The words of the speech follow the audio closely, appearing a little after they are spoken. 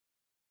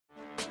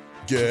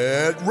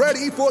Get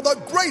ready for the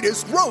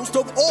greatest roast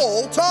of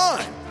all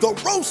time, the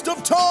Roast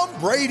of Tom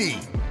Brady,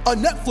 a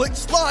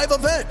Netflix live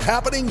event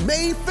happening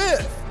May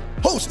 5th.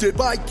 Hosted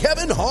by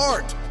Kevin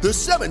Hart, the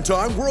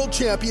 7-time world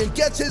champion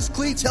gets his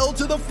cleats held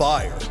to the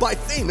fire by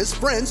famous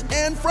friends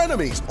and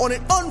frenemies on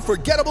an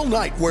unforgettable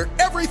night where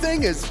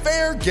everything is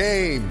fair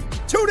game.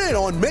 Tune in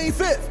on May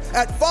 5th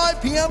at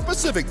 5 p.m.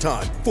 Pacific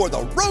time for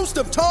the Roast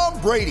of Tom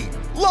Brady,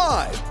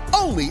 live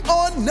only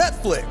on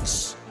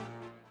Netflix.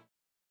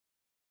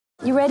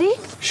 You ready?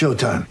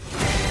 Showtime.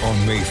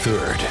 On May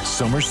 3rd,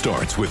 summer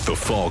starts with The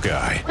Fall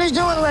Guy. Let's do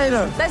it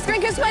later. Let's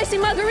drink a spicy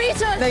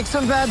margarita. Make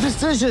some bad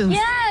decisions.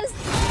 Yes!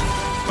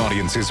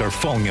 Audiences are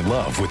falling in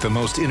love with the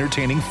most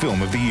entertaining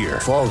film of the year.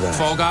 Fall Guy.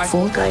 Fall Guy?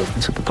 Fall Guy.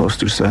 That's what the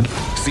poster said.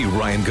 See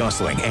Ryan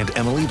Gosling and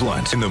Emily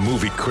Blunt in the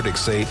movie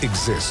critics say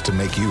exists to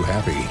make you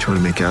happy. Trying to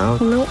make it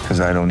out? Nope. Because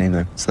I don't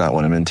either. It's not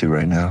what I'm into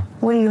right now.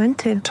 What are you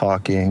into?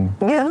 Talking.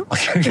 Yeah.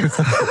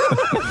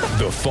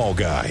 The Fall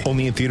Guy.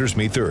 Only in theaters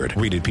May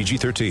 3rd. Rated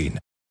PG-13.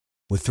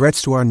 With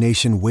threats to our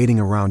nation waiting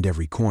around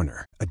every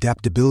corner,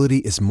 adaptability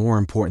is more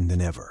important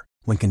than ever.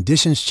 When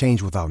conditions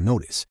change without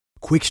notice,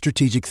 quick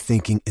strategic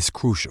thinking is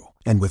crucial.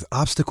 And with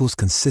obstacles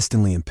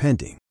consistently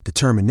impending,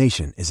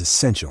 determination is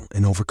essential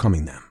in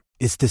overcoming them.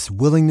 It's this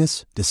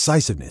willingness,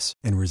 decisiveness,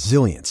 and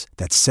resilience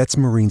that sets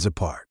Marines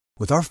apart.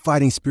 With our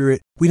fighting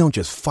spirit, we don't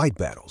just fight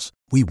battles,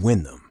 we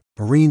win them.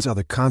 Marines are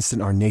the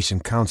constant our nation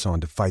counts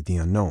on to fight the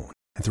unknown.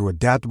 And through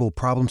adaptable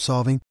problem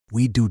solving,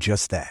 we do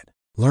just that.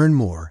 Learn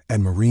more at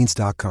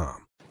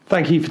marines.com.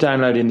 Thank you for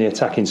downloading the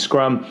Attacking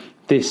Scrum.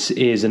 This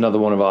is another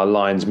one of our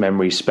Lions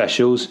Memory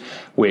specials,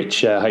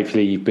 which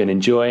hopefully you've been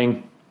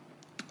enjoying.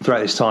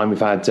 Throughout this time, we've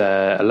had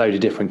a load of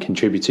different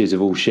contributors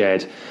have all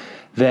shared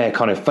their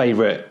kind of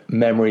favourite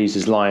memories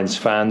as Lions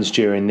fans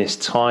during this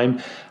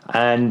time.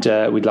 And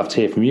we'd love to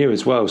hear from you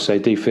as well. So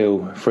do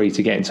feel free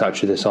to get in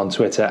touch with us on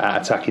Twitter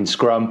at Attacking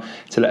Scrum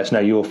to let us know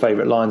your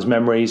favourite Lions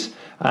memories.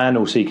 And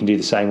also you can do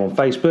the same on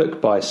Facebook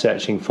by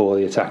searching for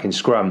the Attacking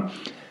Scrum.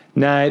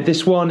 Now,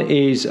 this one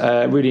is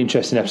a really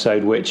interesting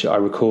episode which I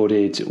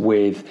recorded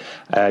with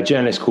a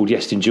journalist called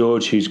Iestyn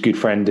George, who's a good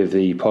friend of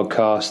the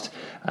podcast.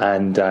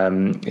 And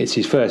it's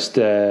his first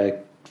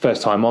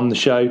time on the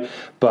show,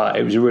 but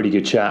it was a really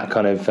good chat,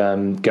 kind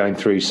of going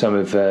through some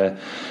of the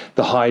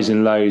highs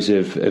and lows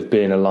of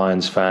being a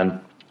Lions fan.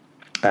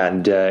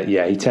 And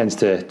he tends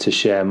to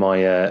share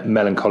my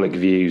melancholic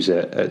views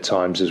at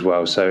times as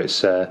well. So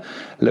it's a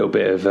little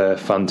bit of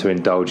fun to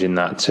indulge in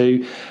that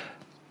too.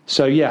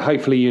 So yeah,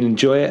 hopefully you'll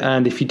enjoy it.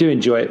 And if you do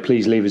enjoy it,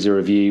 please leave us a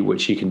review,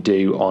 which you can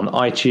do on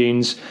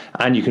iTunes.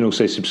 And you can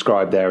also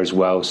subscribe there as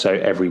well. So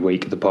every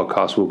week the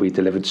podcast will be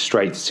delivered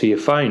straight to your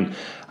phone.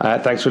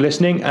 Thanks for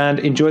listening and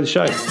enjoy the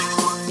show.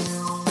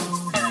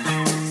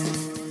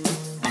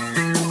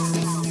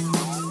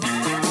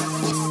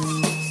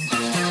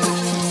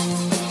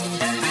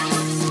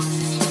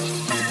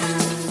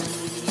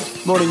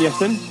 Morning,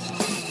 Iestyn.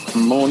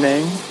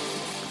 Morning.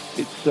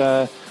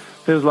 It's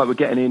feels like we're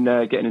getting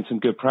in some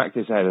good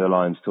practice out of the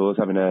Lions tours,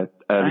 having a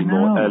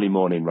early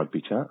morning rugby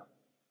chat.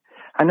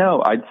 I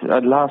know.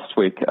 Last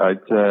week I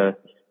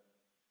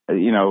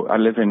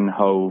live in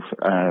Hove,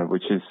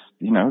 which is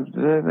we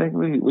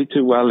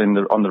do well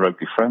on the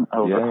rugby front.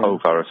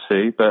 Hove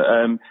RFC,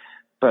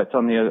 but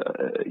on the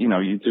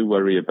you do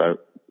worry about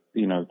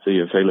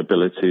the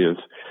availability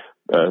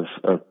of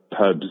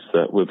pubs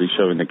that will be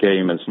showing the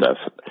game and stuff.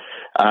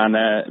 And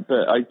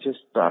but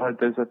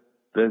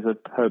there's a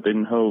pub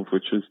in Hove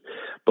which was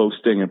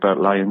boasting about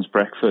Lions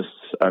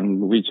breakfasts,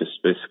 and we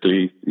just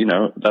basically,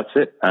 that's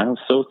it. I'm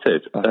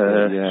sorted.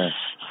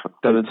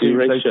 Those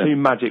two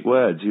magic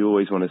words you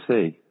always want to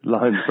see.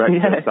 Lions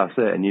breakfast, That's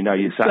it. And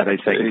your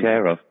Saturday's taken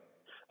care of.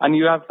 And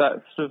you have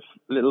that sort of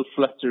little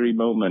fluttery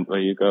moment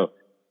where you go,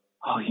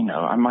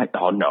 I might,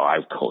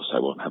 of course I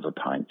won't have a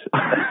pint.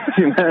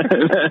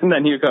 And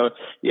then you go,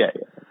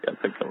 I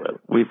think I will.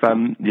 We've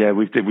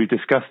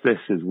discussed this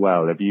as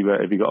well. Have you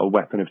got a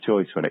weapon of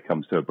choice when it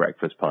comes to a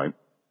breakfast pint?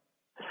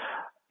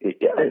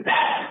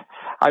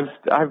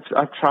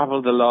 I've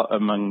travelled a lot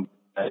among,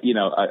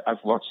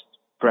 I've watched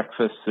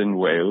breakfasts in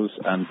Wales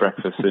and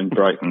breakfasts in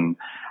Brighton,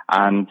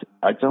 and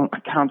I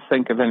can't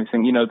think of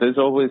anything. There's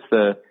always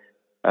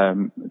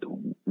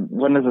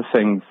one of the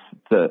things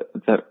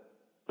that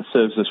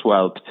serves us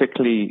well,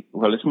 particularly,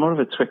 it's more of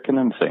a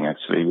Twickenham thing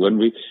actually.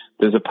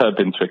 There's a pub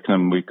in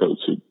Twickenham we go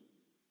to,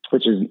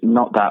 which is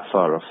not that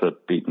far off the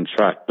beaten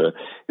track, but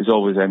is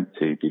always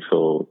empty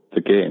before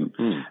the game.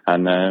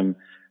 And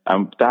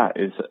that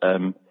is,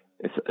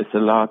 it's a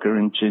lager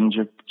and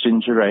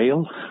ginger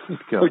ale,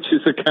 which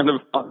is a kind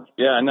of,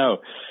 I know.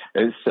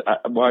 It's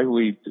why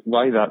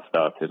that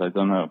started, I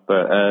don't know.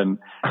 But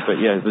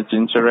the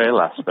ginger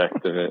ale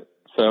aspect of it.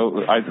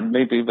 So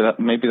maybe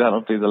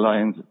that'll be the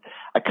Lions.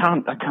 I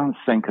can't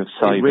think of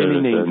cider. It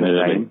really needs a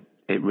name.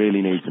 It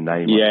really needs a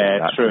name.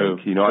 Yeah, true.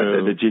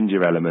 True. The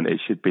ginger element, it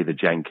should be the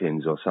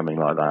Jenkins or something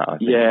like that. I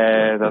think.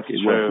 Yeah, that's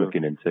it's true. Worth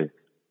looking into.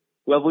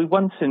 Well, we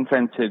once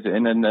invented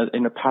in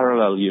a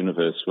parallel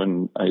universe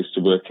when I used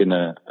to work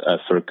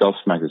for a golf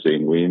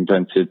magazine. We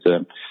invented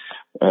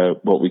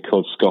what we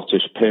called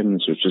Scottish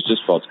Pims, which was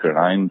just vodka and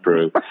iron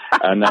brew.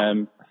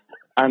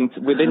 And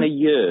within a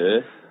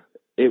year,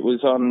 it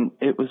was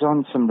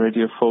on some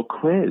Radio 4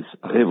 quiz.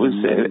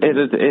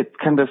 It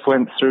kind of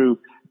went through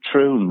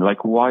Troon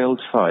like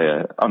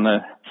wildfire on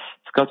a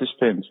Scottish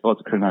Pims,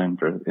 vodka and iron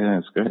brew. Yeah,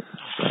 it's great.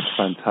 That's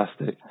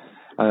fantastic.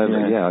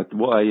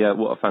 What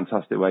a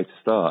fantastic way to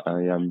start.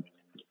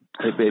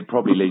 It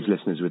probably leaves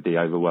listeners with the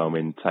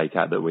overwhelming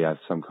take-out that we have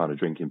some kind of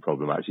drinking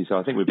problem, actually. So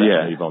I think we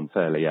better move on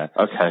fairly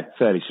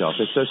sharp.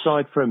 So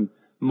aside from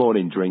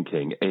morning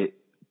drinking,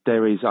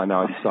 there is, I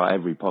know I start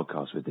every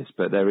podcast with this,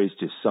 but there is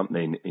just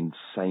something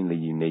insanely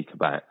unique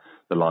about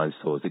the Lions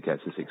tours that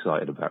gets us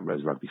excited about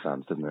as rugby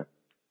fans, doesn't it?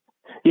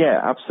 Yeah,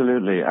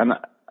 absolutely. And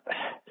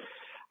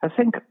I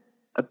think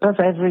above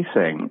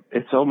everything,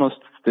 it's almost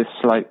this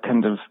slight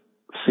kind of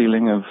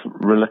feeling of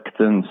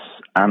reluctance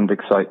and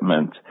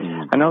excitement.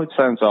 I know it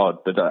sounds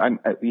odd, but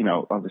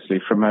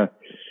obviously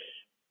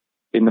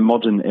in the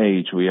modern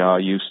age, we are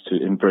used to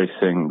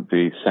embracing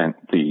the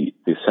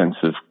sense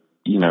of,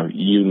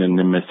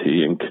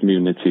 unanimity and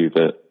community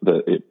that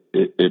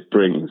it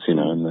brings,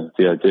 and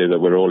the idea that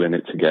we're all in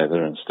it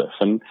together and stuff.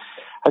 And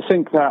I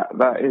think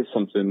that is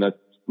something that's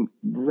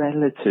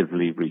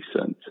relatively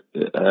recent.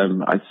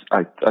 I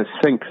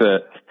think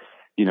that,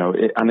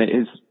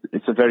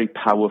 it's a very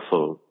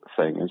powerful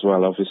thing as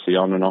well, obviously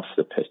on and off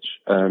the pitch.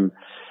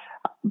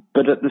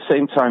 But at the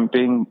same time,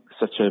 being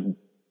such a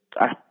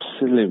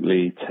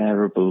absolutely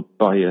terrible,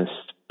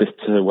 biased,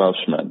 bitter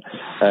Welshman,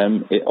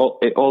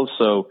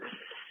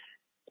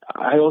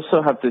 I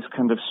also have this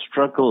kind of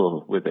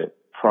struggle with it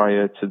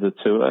prior to the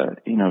tour.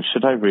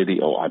 Should I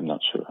really? Oh, I'm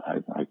not sure.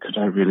 Could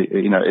I really?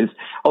 It's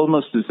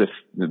almost as if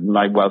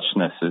my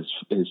Welshness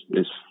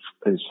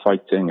is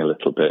fighting a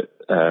little bit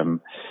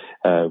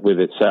with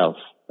itself,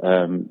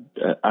 and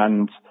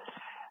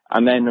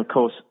then of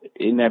course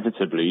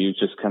inevitably you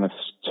just kind of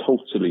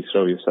totally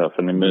throw yourself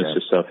and immerse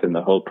yourself in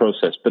the whole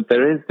process. But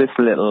there is this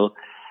little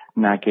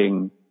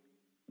nagging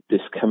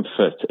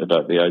discomfort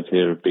about the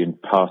idea of being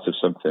part of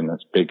something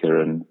that's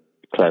bigger and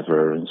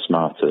cleverer and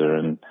smarter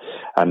and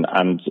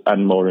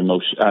more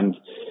emotion and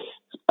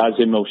as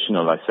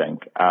emotional, I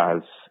think,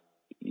 as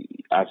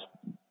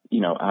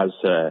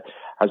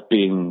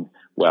being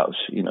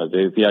Welsh.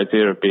 The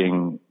idea of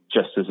being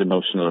just as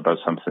emotional about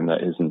something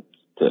that isn't.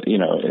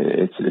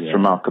 It's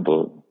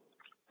remarkable.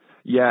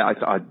 Yeah,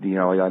 I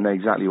know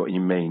exactly what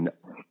you mean.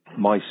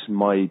 My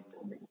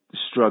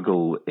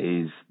struggle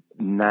is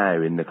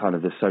now in the kind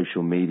of the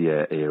social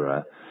media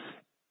era.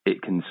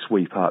 It can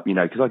sweep up,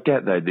 because I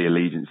get the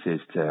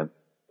allegiances to,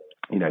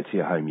 to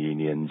your home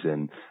unions,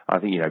 and I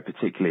think,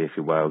 particularly if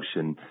you're Welsh,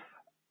 and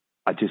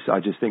I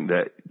just think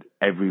that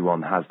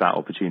everyone has that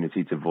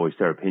opportunity to voice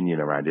their opinion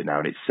around it now,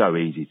 and it's so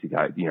easy to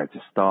go,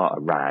 to start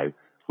a row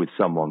with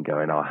someone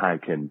going, oh, how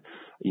can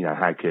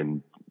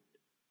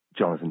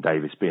Jonathan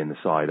Davis be in the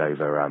side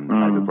over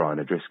Brian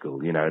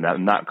O'Driscoll,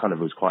 and that kind of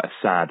was quite a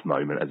sad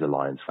moment as a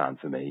Lions fan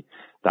for me.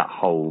 That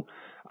whole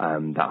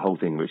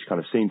thing, which kind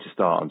of seemed to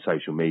start on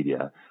social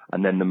media,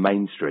 and then the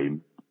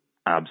mainstream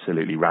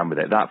absolutely ran with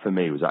it. That for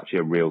me was actually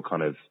a real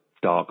kind of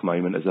dark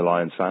moment as a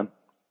Lions fan.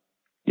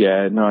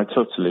 Yeah, no, I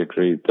totally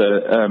agree.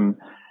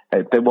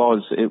 There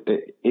was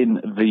in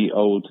the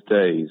old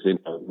days, in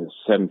the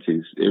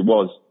 70s, it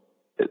was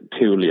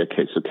purely a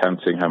case of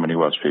counting how many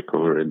Welsh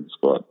people were in the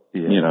squad.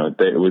 Yeah.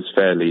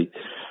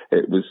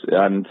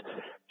 And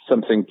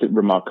something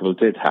remarkable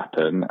did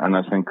happen, and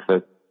I think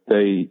that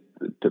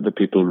the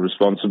people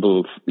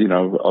responsible,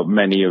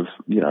 many of,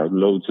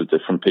 loads of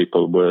different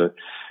people were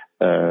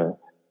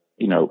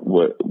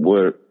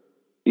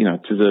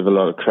deserve a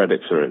lot of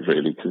credit for it,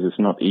 really, because it's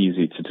not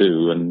easy to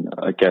do. And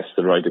I guess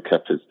the Ryder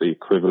Cup is the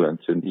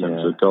equivalent in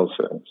terms of golf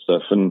and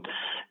stuff. And,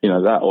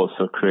 that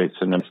also creates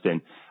an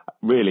interesting.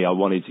 Really, I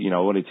wanted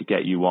to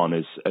get you on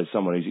as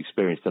someone who's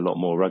experienced a lot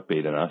more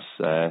rugby than us,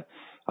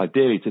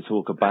 ideally to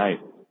talk about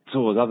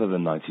tours other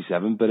than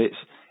 97, but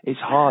it's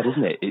hard,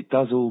 isn't it? It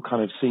does all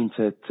kind of seem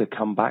to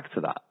come back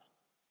to that.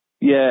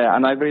 Yeah,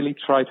 and I really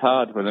tried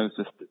hard when I was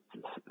just,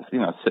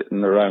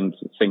 sitting around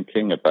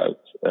thinking about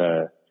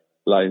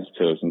Lions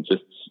tours and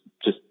just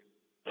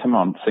come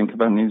on, think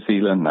about New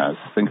Zealand now.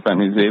 Think about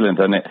New Zealand,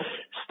 and it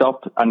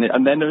stopped,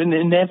 and then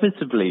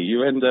inevitably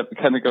you end up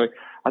kind of going,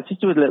 I'll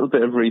just do a little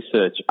bit of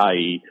research,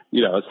 i.e.,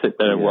 I'll sit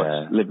there and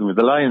watch Living with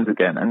the Lions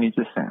again, and you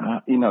just think,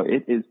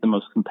 it is the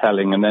most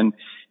compelling. And then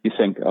you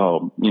think,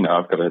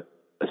 I've got a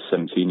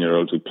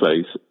 17-year-old who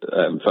plays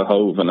for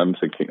Hove, and I'm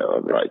thinking,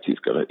 right,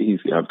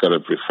 I've got to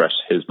refresh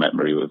his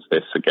memory with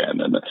this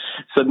again. And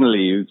suddenly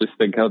you just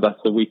think,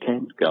 that's the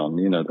weekend gone.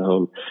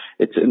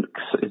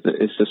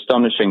 It's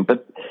astonishing.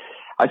 But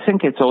I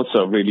think it's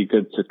also really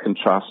good to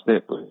contrast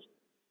it with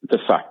the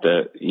fact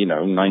that,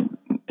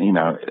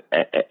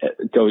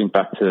 going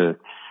back to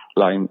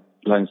Lions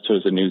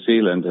tours in New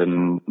Zealand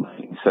in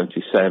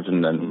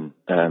 1977,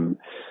 and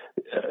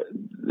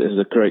there's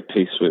a great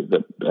piece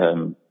that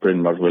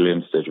Bryn Mawr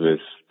Williams did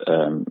with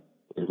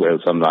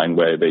Wales Online,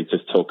 where they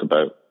just talk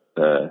about,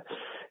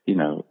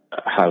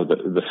 how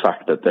the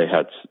fact that they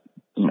had,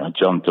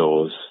 John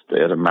Dawes. They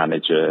had a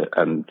manager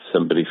and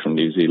somebody from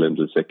New Zealand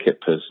as their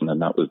kit person,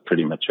 and that was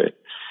pretty much it.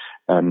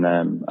 And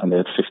they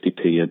had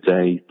 50p a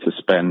day to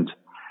spend.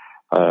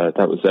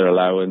 That was their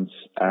allowance,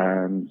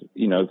 and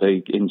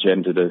they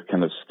engendered a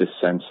kind of this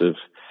sense of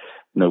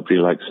nobody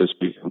likes us,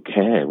 we don't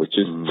care, which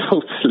is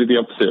totally the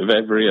opposite of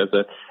every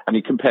other. And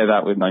you compare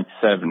that with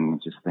 '97,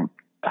 and just think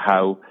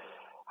how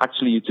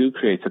actually you do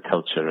create a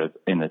culture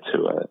in a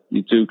tour.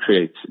 You do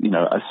create,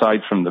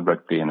 aside from the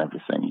rugby and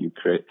everything, you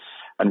create.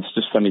 And it's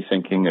just funny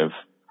thinking of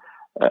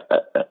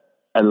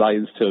a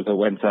Lions tour that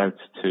went out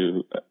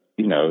to,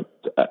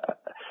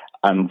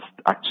 and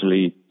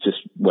actually just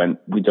went,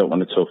 we don't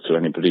want to talk to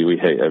anybody, we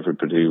hate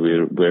everybody,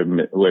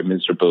 we're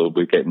miserable,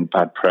 we're getting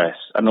bad press.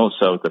 And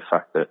also the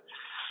fact that,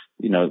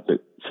 that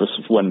for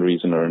one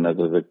reason or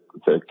another,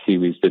 the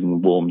Kiwis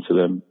didn't warm to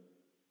them.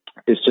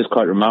 It's just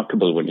quite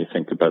remarkable when you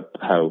think about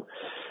how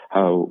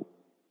well,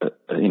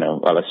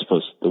 I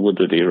suppose the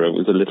Woodward era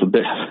was a little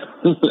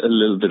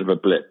bit of a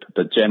blip,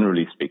 but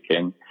generally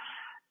speaking,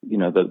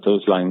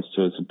 those Lions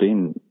tours have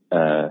been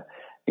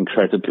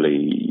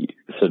incredibly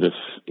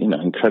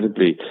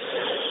incredibly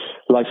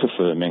life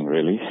affirming,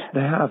 really.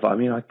 They have. I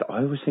mean, I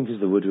always think of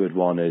the Woodward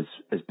one as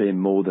being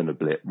more than a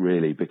blip,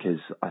 really, because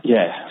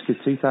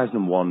because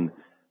 2001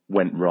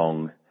 went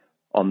wrong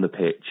on the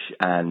pitch,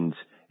 and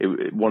it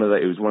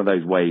was one of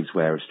those waves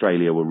where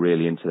Australia were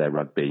really into their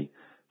rugby.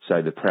 So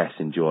the press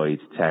enjoyed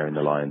tearing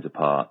the Lions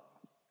apart.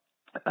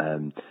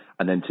 And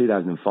then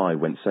 2005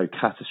 went so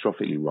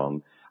catastrophically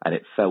wrong, and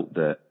it felt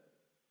that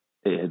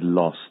it had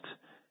lost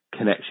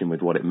connection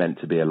with what it meant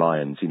to be a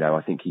Lions.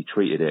 I think he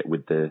treated it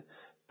with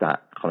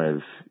that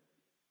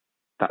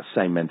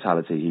same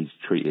mentality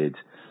he's treated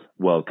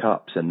World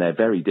Cups, and they're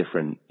very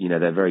different.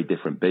 They're very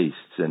different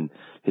beasts, and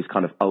his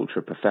kind of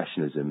ultra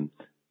professionalism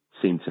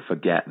seemed to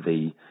forget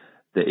the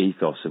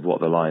ethos of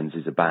what the Lions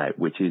is about,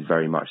 which is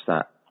very much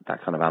that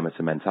kind of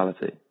amateur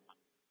mentality.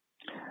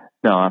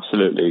 No,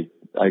 absolutely.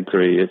 I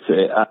agree.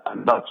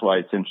 And that's why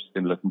it's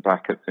interesting looking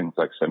back at things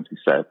like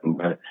 77,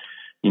 where,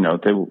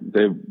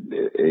 they're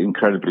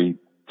incredibly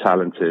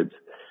talented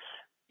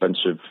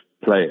bunch of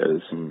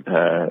players.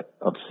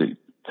 Obviously,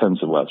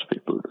 tons of Welsh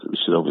people,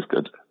 which is always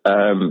good.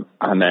 And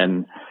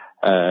then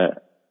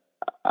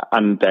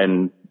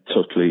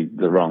totally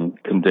the wrong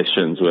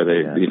conditions where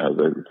they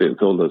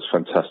all those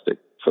fantastic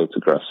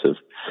photographs of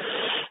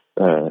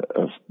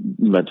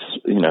mud,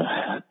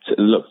 it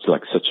looked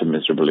like such a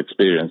miserable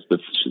experience.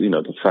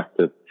 The fact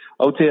that,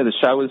 oh dear, the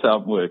showers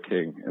aren't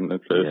working in the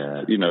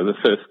first, the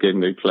first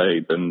game they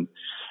played, and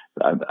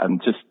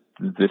just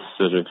this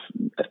sort of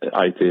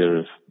idea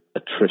of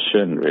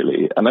attrition,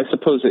 really. And I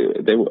suppose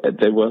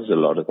there was a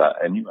lot of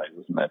that anyway,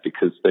 wasn't there?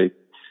 Because they,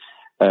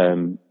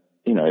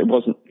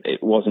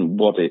 it wasn't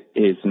what it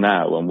is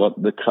now, and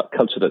what the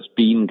culture that's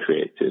been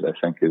created, I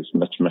think, is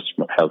much, much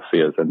more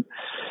healthier than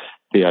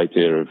the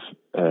idea of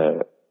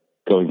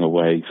going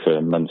away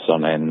for months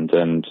on end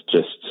and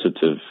just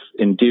sort of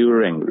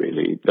enduring,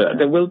 really. But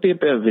there will be a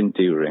bit of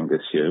enduring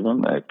this year,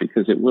 won't there?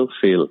 Because it will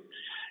feel,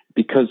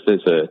 because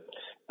there's a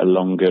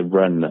longer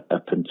run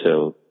up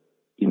until,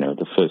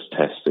 the first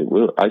test,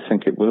 I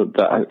think it will,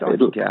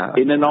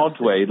 in an odd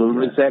way, it'll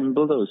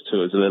resemble those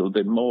tours a little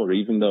bit more,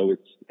 even though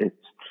it's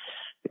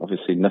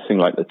obviously nothing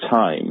like the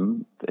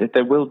time.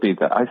 There will be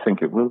that. I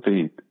think it will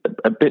be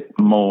a bit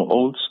more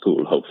old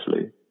school,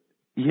 hopefully.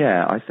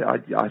 Yeah,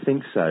 I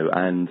think so.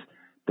 And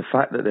the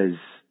fact that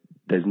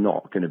there's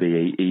not going to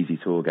be easy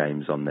tour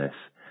games on this,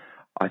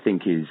 I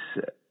think is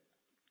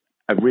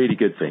a really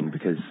good thing,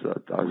 because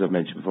as I've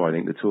mentioned before, I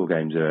think the tour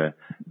games are a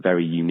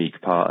very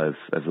unique part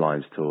of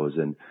Lions tours.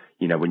 And,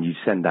 when you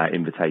send out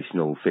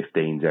invitational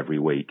 15s every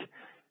week,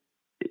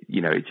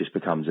 it just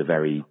becomes a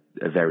very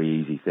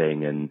easy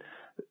thing. And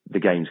the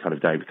games kind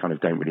of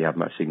don't really have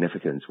much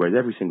significance, whereas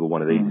every single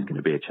one of these is going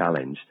to be a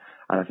challenge.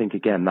 And I think,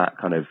 again, that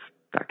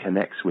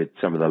connects with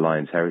some of the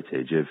Lions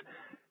heritage of,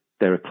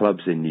 there are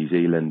clubs in New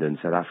Zealand and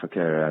South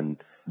Africa and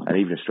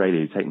even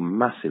Australia who take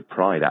massive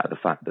pride out of the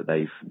fact that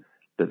they've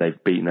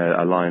beaten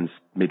a Lions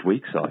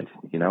midweek side,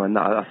 and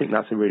I think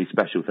that's a really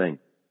special thing.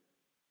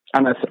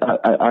 And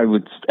I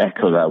would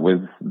echo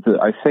that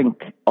I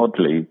think,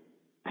 oddly,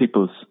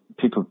 people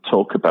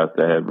talk about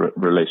their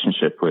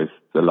relationship with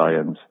the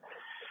Lions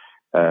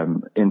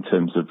in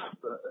terms of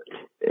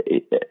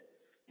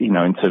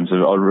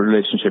our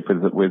relationship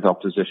with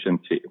opposition,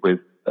 with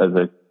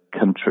other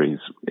countries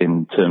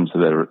in terms of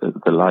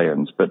the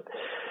Lions. But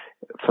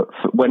for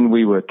when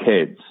we were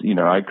kids,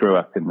 I grew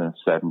up in the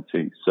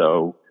 70s,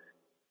 so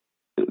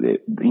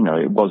it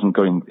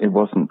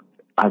wasn't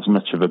as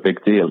much of a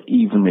big deal,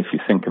 even if you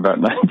think about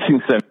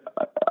 1970.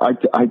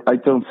 I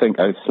don't think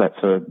I slept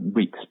for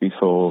weeks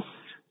before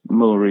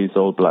Mauri's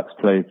All Blacks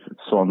played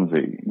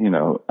Swansea,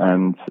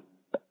 and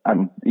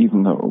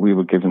even though we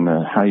were given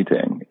a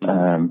hiding,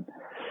 that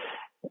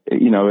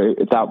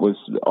was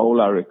all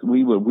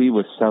we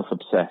were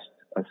self-obsessed,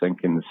 I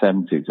think, in the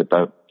 70s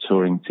about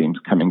touring teams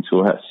coming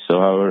to us.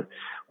 So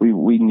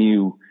we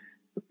knew,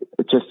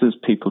 just as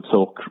people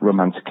talk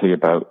romantically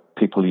about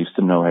people used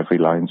to know every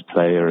Lions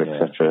player,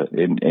 etc.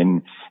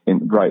 In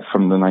right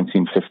from the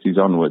 1950s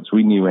onwards,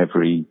 we knew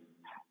every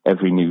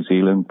New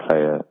Zealand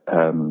player.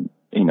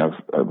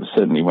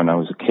 Certainly when I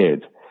was a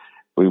kid,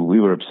 we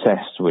were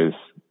obsessed with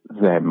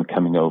them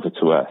coming over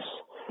to us,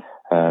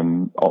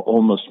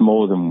 almost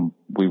more than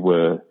we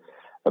were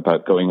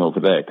about going over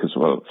there. Because,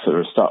 well, for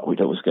a start,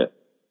 we'd always get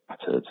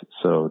battered,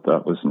 so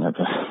that was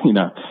never,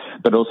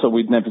 But also,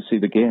 we'd never see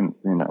the game,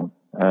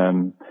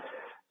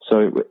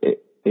 So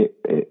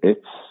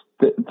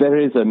there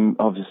is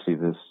obviously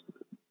this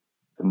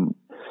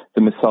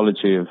the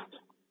mythology of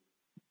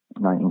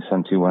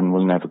 1971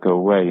 will never go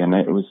away, and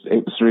it was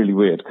really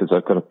weird because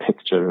I've got a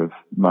picture of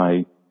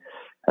my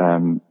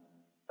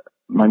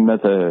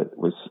mother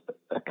was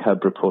a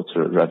cub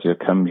reporter at Radio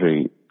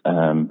Cymru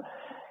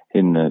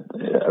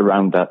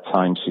around that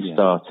time she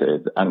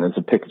started, and there's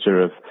a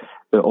picture of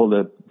all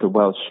the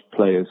Welsh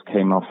players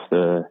came off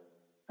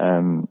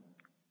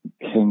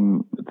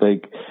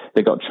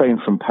they got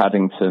trained from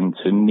Paddington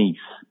to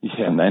Nice,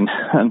 and then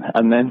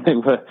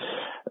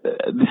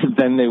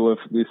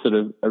we sort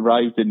of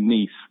arrived in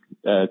Nice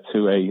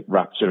to a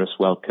rapturous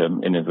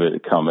welcome in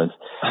inverted commas,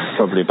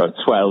 probably about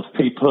 12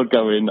 people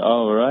going, oh,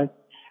 all right.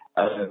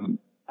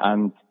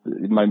 And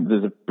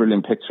there's a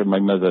brilliant picture of my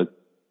mother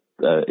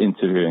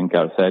interviewing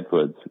Gareth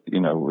Edwards,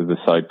 with the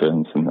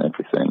sideburns and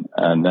everything,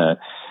 and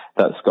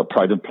that's got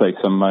pride of place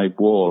on my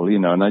wall,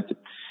 and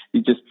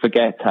you just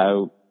forget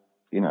how,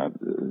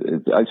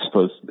 I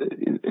suppose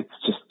it's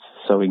just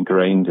so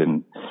ingrained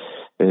in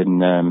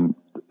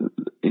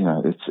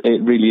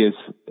it really is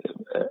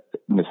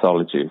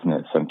mythology, isn't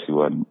it?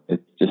 71.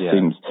 It just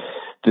seems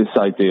this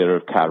idea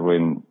of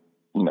Carwyn,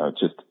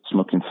 just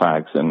smoking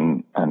fags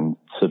and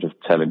sort of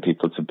telling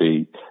people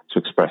to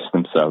express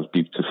themselves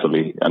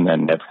beautifully, and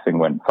then everything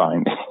went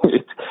fine.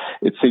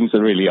 It seems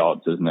really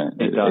odd, doesn't it?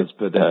 It does,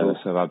 but there's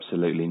also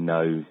absolutely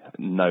no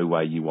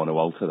way you want to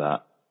alter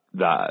that.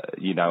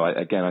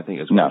 I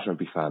think as Welsh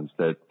rugby fans,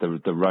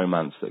 the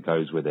romance that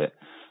goes with it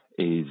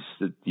is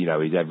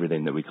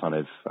everything that we kind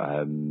of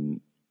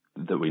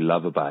that we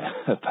love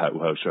about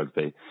Welsh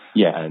rugby.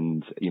 Yeah,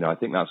 and I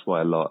think that's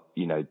why a lot.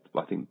 I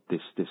think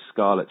this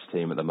Scarlets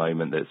team at the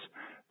moment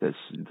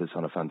that's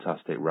on a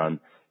fantastic run.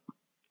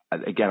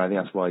 Again, I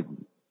think that's why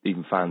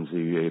even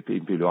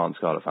people who aren't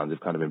Scarlet fans have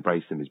kind of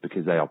embraced them, is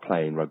because they are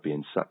playing rugby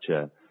in such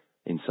a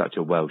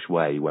Welsh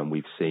way. When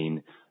we've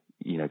seen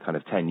kind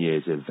of 10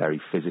 years of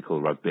very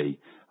physical rugby,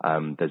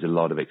 there's a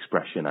lot of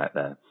expression out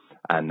there,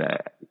 and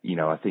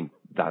I think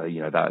that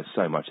that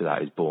so much of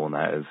that is born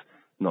out of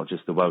not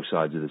just the Welsh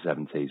sides of the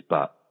 70s,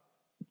 but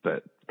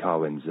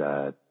Carwyn's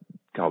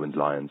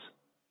Lions.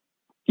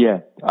 Yeah,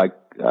 I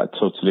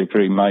totally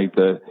agree.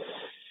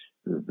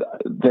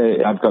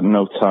 I've got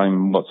no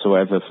time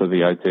whatsoever for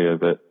the idea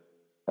that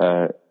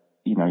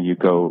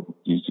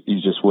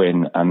you just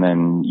win and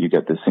then you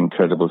get this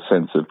incredible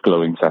sense of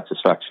glowing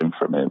satisfaction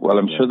from it. Well,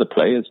 I'm sure the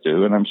players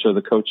do, and I'm sure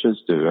the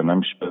coaches do, and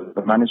I'm sure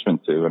the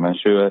management do, and I'm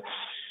sure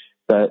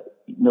that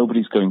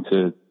nobody's going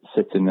to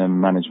sit in a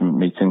management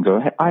meeting and go,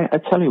 hey, I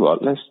tell you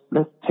what, let's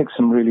take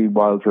some really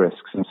wild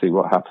risks and see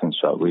what happens,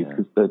 shall we?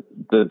 Because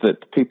the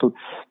people,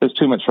 there's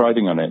too much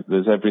riding on it.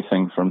 There's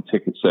everything from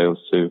ticket sales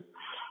to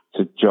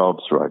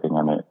jobs riding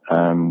on it.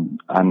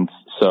 And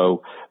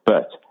so,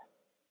 but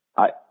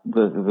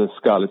the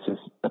Scarlets is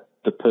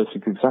the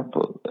perfect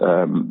example.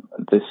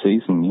 This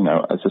season,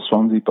 as a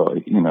Swansea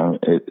boy,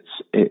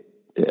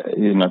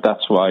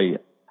 that's why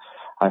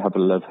I have a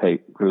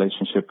love-hate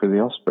relationship with the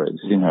Ospreys.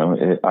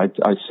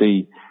 I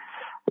see,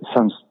 it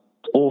sounds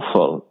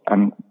awful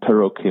and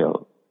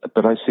parochial,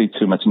 but I see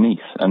too much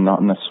Nice and not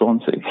enough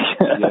Swansea.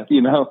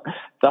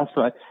 That's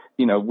why,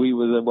 we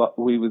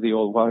were the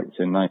All Whites,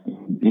 and I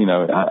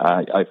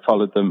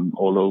followed them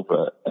all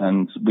over,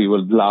 and we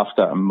were laughed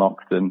at and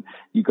mocked, and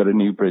you got a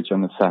new bridge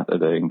on a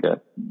Saturday and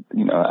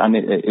and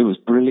it was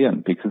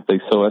brilliant because they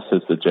saw us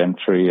as the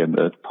gentry and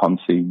the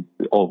Ponzi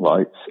All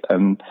Whites,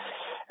 and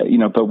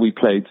but we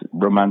played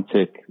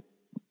romantic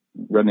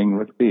running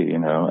rugby,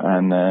 and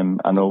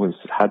always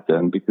had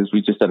done, because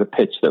we just had a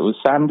pitch that was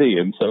sandy,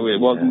 and so it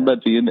wasn't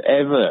muddy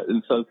ever,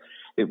 and so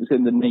it was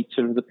in the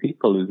nature of the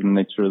people, it was in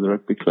the nature of the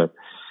rugby club.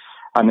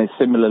 And it's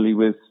similarly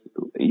with,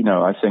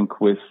 I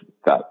think with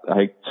that,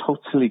 I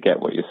totally get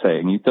what you're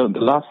saying. The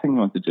last thing you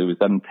want to do is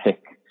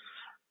unpick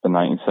the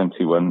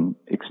 1971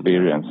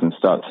 experience and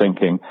start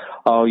thinking,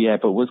 oh yeah,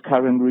 but was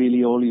Karen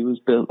really all he was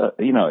built?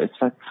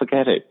 It's like,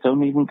 forget it.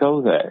 Don't even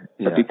go there.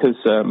 Yeah. Because,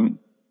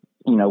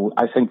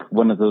 I think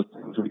one of those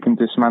things, we can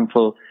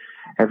dismantle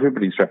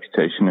everybody's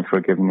reputation if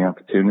we're given the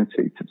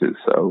opportunity to do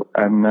so.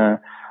 And,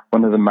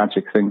 one of the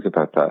magic things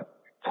about that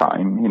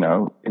time,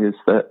 is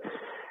that,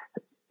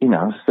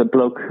 it's the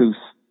bloke who's,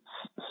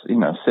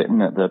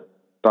 sitting at the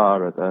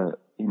bar at the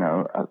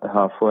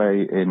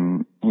halfway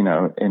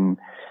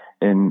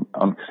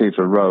on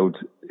Cathedral Road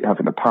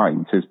having a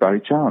pint is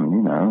Barry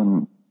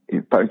John,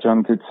 and Barry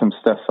John did some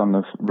stuff on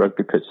the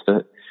rugby pitch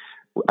that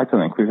I don't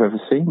think we've ever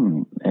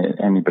seen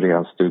anybody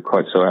else do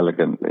quite so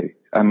elegantly.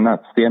 And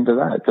that's the end of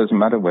that. It doesn't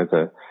matter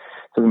whether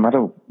doesn't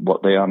matter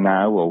what they are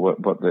now or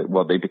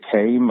what they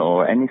became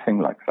or anything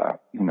like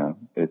that. You know,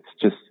 it's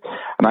just,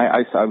 and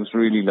I was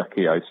really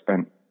lucky. I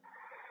spent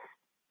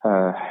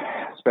a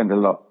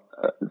lot.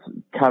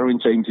 Cara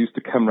and James used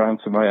to come round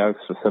to my house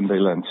for Sunday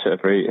lunch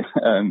every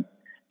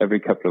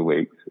couple of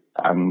weeks,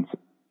 and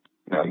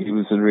you know, he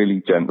was a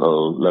really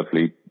gentle,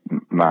 lovely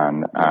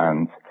man,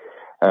 and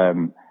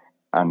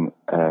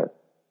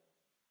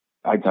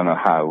I don't know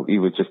how he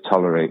would just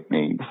tolerate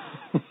me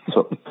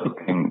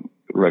talking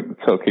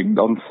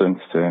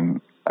nonsense to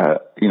him.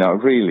 You know,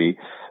 really,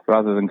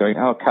 rather than going,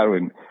 "Oh,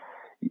 Karen,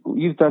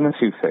 you've done a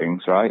few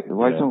things, right?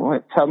 Why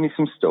tell me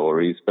some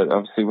stories?" But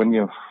obviously, when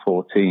you're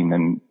 14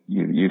 and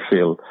you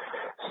feel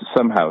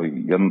somehow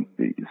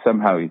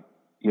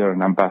you're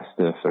an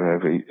ambassador for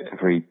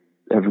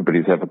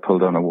everybody's ever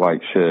pulled on a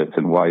white shirt,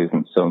 and why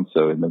isn't so and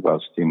so in the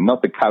Welsh team?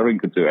 Not that Karen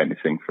could do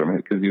anything from it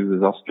because he was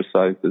as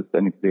ostracised as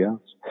anybody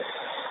else.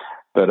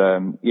 But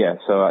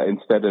so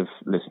instead of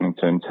listening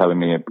to him telling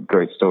me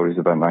great stories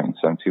about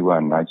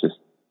 1971, I just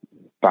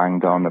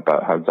banged on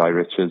about how Di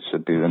Richards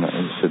should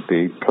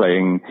be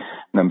playing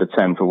number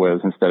 10 for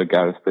Wales instead of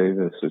Gareth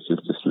Davies, which is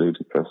just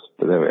ludicrous.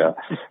 But there we are.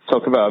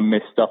 Talk about a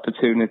missed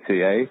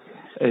opportunity, eh?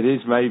 It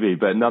is, maybe,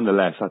 but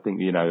nonetheless, I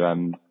think, you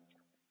know,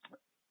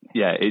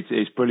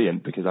 it's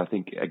brilliant, because I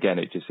think, again,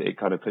 it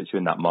kind of puts you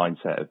in that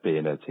mindset of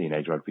being a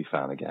teenage rugby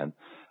fan again.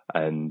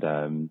 And,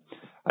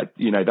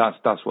 you know,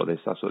 that's what this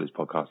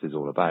podcast is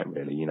all about,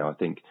 really. You know, I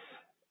think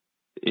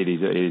it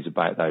is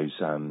about those,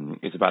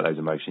 it's about those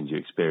emotions you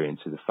experience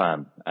as a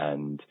fan.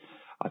 And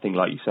I think,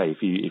 like you say,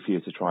 if you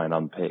were to try and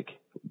unpick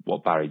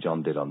what Barry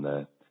John did on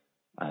the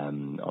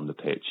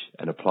pitch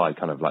and apply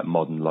kind of like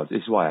modern logic,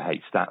 this is why I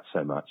hate stats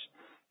so much,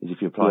 is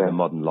if you apply the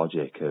modern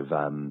logic of,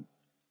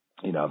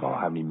 you know, about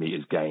how many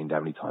meters gained, how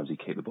many times he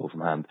kicked the ball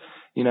from hand.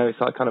 You know, it's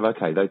like kind of,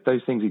 okay,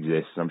 those things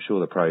exist, and I'm sure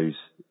the pros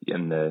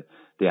and the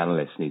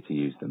analysts need to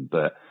use them.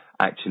 But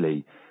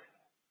actually,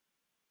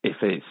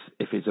 if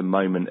it's a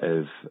moment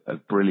of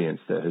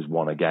brilliance that has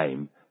won a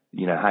game,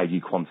 you know, how do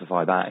you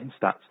quantify that in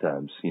stats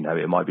terms? You know,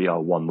 it might be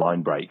one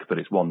line break, but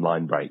it's one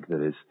line break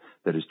that has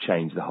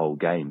changed the whole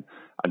game.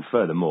 And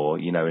furthermore,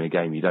 you know, in a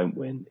game you don't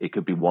win, it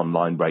could be one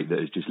line break that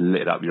has just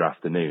lit up your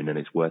afternoon, and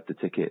it's worth the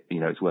ticket. You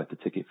know, it's worth the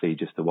ticket fee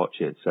just to watch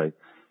it. So,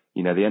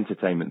 you know, the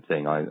entertainment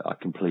thing, I'm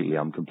completely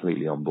on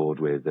board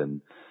with,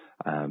 and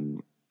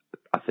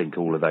I think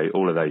all of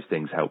those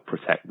things help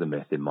protect the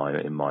myth in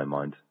my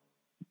mind.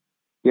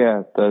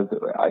 Yeah,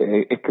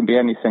 it can be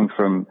anything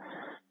from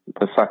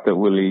the fact that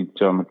Willie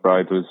John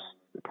McBride was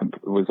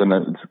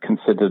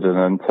considered an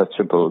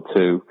untouchable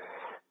to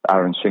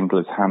Aaron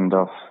Shingler's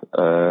handoff,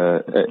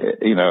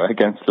 you know,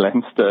 against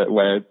Leinster,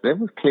 where there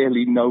was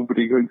clearly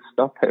nobody going to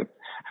stop him,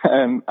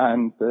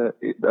 and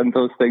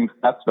those things.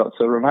 That's not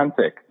so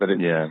romantic, but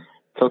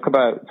talk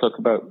about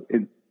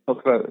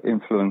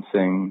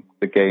influencing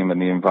the game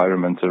and the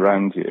environment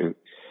around you.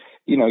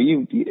 You know,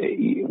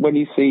 when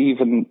you see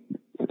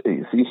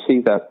you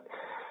see that.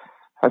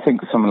 I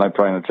think someone like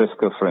Brian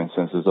O'Driscoll, for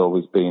instance, has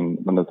always been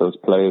one of those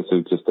players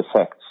who just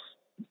affects.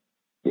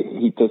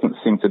 He doesn't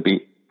seem to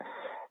be.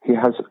 He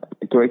has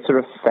a greater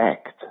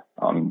effect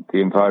on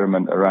the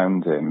environment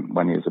around him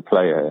when he's a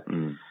player.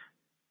 Mm.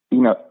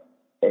 You know,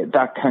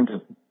 that kind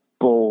of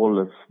ball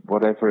of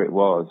whatever it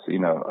was, you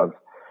know, of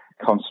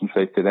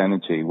concentrated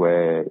energy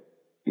where,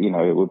 you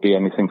know, it would be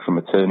anything from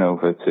a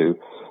turnover to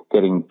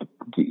getting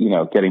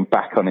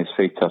back on his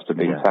feet after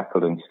being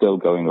tackled and still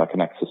going like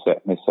an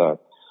Exocet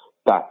missile,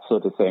 that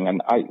sort of thing.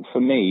 And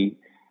for me,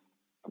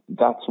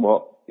 that's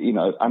what, you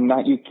know,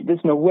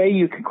 there's no way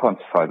you can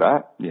quantify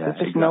that. Yeah, there's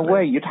just no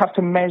way. You'd have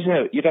to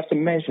measure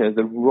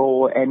the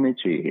raw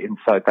energy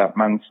inside that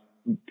man's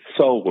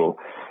soul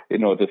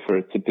in order for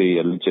it to be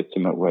a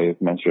legitimate way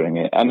of measuring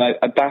it. And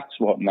that's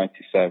what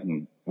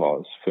 97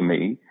 was for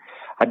me.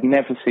 I'd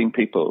never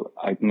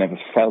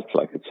felt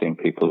like I'd seen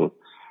people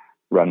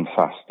run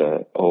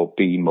faster or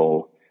be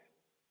more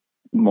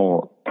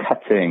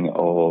cutting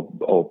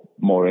or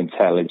more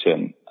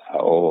intelligent,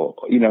 or,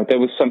 you know, there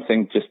was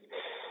something just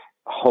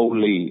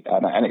wholly,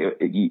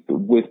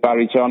 with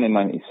Barry John in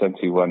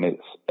 1971,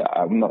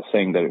 I'm not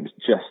saying that it was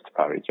just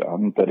Barry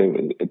John, but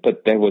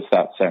there was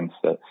that sense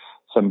that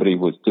somebody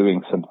was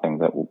doing something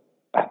that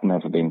had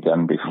never been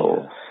done before.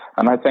 Yeah.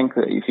 And I think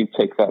that if you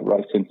take that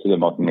right into the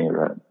modern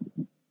era,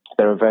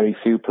 there are very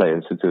few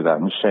players who do that.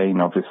 And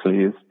Shane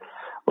obviously is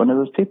one of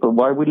those people.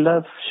 Why we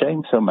love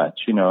Shane so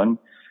much, you know, and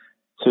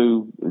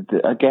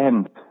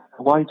again,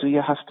 why do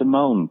you have to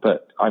moan?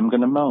 But I'm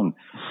going to moan.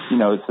 You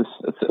know, it's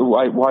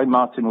why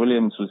Martin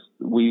Williams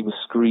we were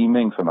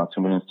screaming for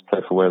Martin Williams to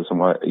play for Wales, and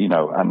why, you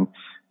know, and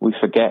we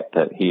forget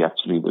that he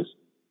actually was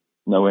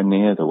nowhere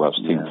near the Welsh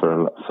team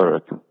for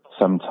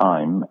some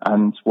time,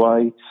 and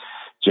why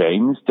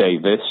James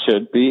Davis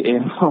should be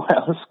in the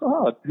Welsh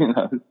squad, you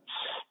know.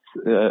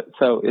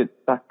 So it's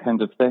that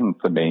kind of thing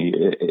for me.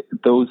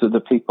 Those are the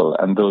people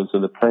and those are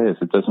the players.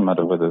 It doesn't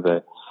matter whether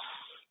they're,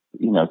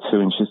 you know,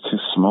 2 inches too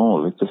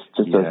small. It just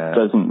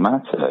doesn't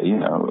matter, you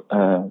know.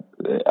 And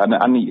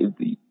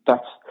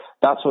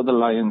that's what the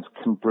Lions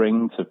can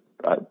bring to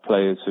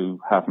players who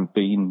haven't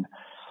been,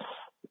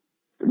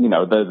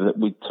 I've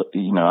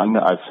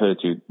heard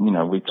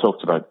we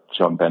talked about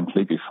John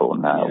Bentley before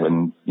now,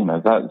 and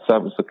that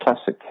was the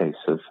classic case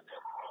of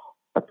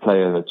a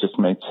player that just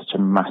made such a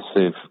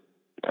massive,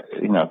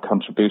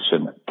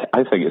 contribution.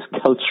 I think it's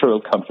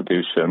cultural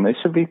contribution. They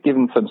should be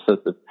given some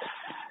sort of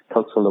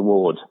cultural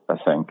award, I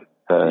think.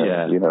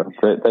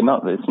 They're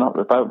not. It's not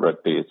about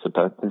rugby. It's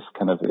about this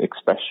kind of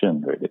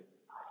expression, really.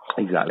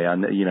 Exactly,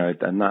 and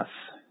and that's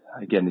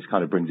again, this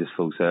kind of brings us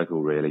full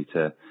circle, really,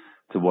 to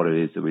what it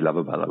is that we love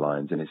about the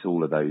Lions, and it's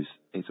all of those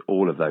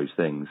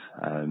things.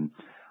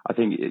 I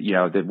think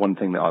the one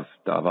thing that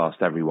I've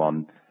asked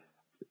everyone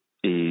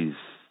is,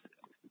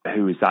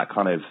 who is that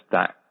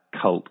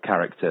cult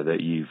character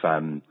that you've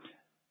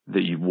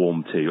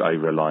warmed to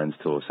over a Lions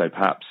tour? So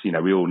perhaps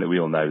we all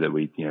know that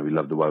we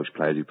love the Welsh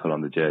players who put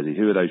on the jersey.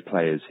 Who are those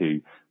players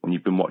who, when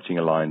you've been watching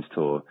a Lions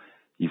tour,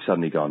 you've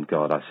suddenly gone,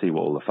 God, I see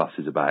what all the fuss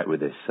is about with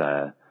this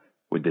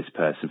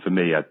person? For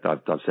me, I've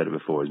said it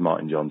before, is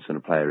Martin Johnson, a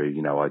player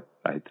who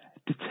I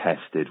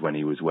detested when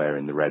he was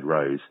wearing the red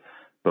rose,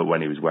 but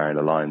when he was wearing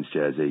a Lions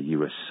jersey, you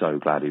were so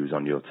glad he was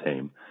on your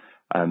team.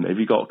 Have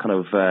you got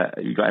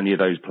any of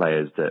those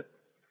players that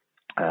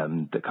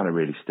kind of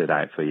really stood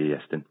out for you,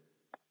 Iestyn?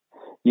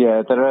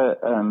 Yeah, there are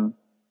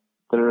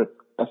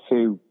a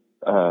few.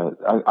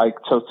 I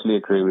totally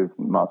agree with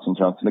Martin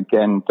Johnson.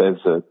 Again,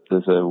 there's a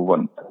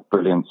one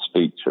brilliant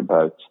speech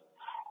about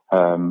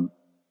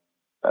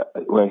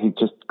where he's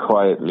just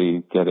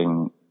quietly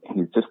getting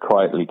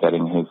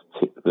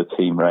the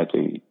team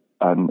ready,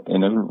 and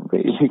in a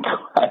really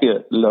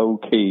quiet, low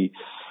key.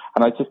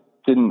 And I just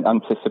didn't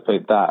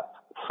anticipate that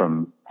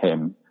from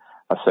him.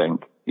 I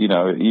think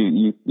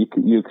you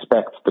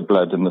expect the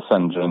blood and the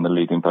thunder and the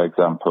leading by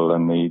example,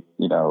 and the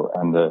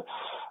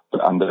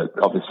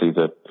obviously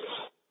the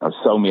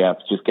sew me up,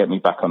 just get me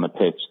back on the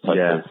pitch type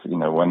of,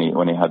 when he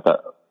had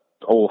that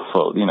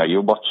awful,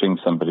 you're watching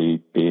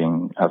somebody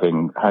I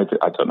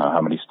don't know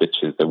how many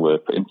stitches there were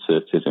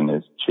inserted in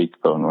his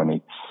cheekbone when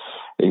he,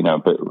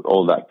 but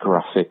all that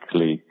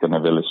graphically kind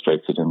of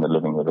illustrated in the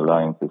Living with the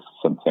Lions is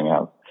something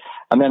else.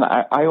 And then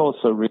I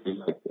also really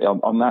like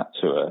on that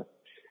tour,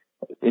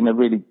 in a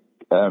really,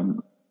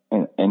 in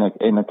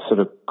a sort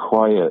of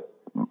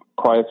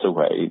quieter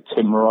way,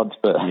 Tim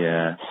Rodber.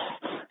 Yeah.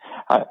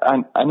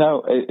 I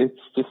know it's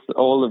just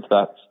all of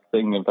that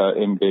thing about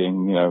him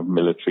being,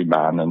 military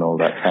man and all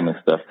that kind of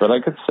stuff. But I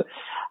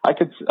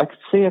could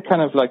see a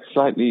kind of like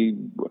slightly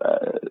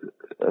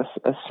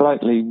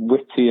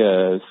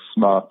wittier,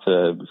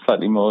 smarter,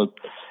 slightly more.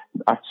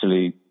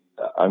 Actually,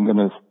 I'm going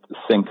to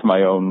think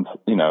my own,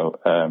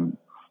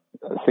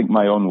 think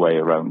my own way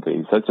around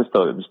these. I just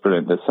thought it was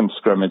brilliant. There's some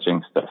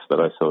scrummaging stuff that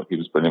I thought he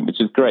was brilliant,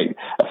 which is great.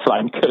 A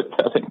flanker,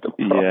 I think,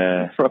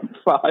 from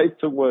 5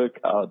 to work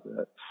hard.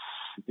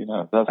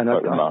 That's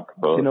quite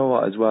remarkable. You know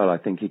what, as well, I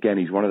think, again,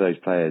 he's one of those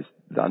players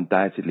that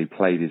undoubtedly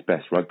played his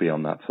best rugby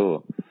on that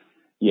tour.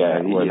 Yeah,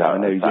 I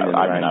know he's been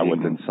around the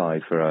England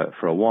side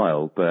for a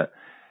while, but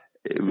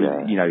it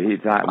was,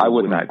 that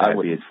would not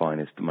be his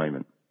finest at the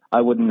moment.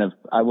 I wouldn't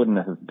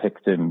have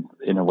picked him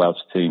in a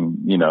Welsh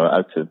team,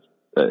 out of,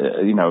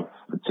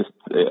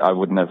 I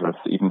would never have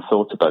even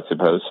thought about it,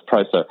 but I was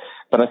surprised.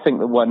 But I think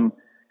the one,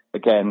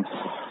 again,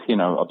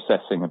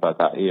 obsessing about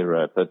that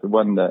era, but the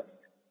one that,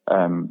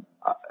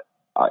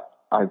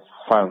 I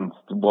found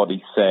what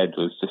he said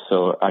was just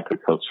so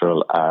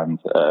agricultural and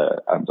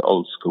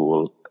old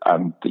school,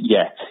 and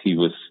yet he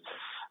was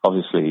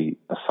obviously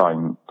a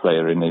fine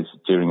player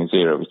during his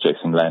era with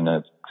Jason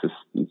Leonard. Because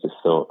you just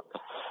thought,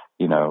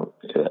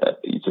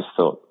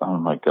 oh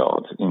my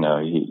God,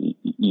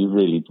 you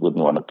really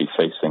wouldn't want to be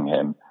facing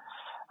him.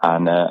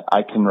 And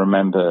I can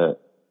remember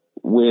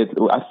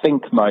I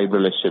think my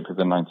relationship with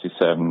the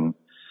 '97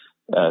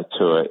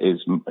 tour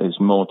is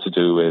more to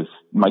do with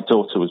my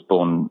daughter was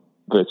born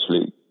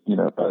virtually,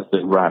 as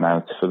they ran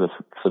out for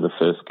the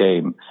first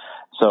game.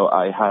 So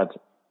I had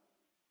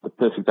the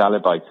perfect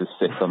alibi to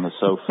sit on the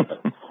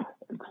sofa.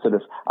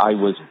 I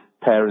was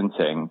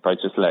parenting by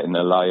just letting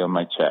her lie on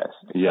my chest.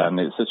 Yeah. And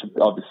it's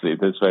obviously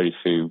there's very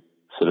few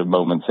sort of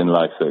moments in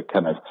life that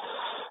kind of,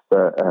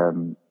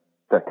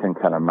 that can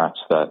kind of match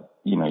that.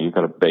 You've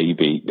got a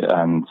baby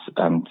and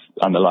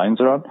the Lions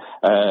are on.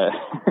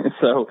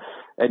 So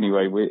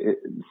anyway, we're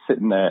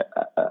sitting there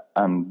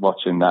and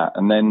watching that.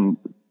 And then,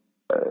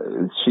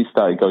 she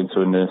started going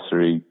to a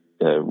nursery.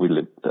 We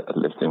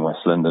lived in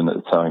West London at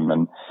the time,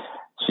 and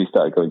she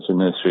started going to a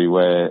nursery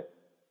where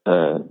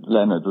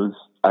Leonard was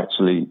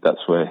actually,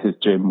 that's where his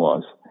gym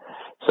was.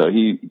 So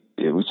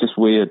it was just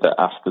weird that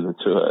after the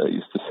tour, I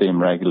used to see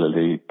him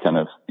regularly kind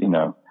of,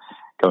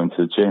 going to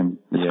the gym.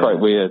 It's quite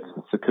weird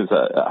because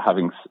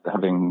having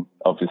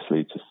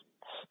obviously just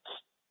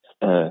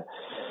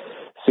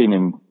seen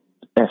him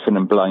effing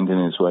and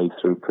blinding his way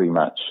through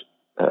pre-match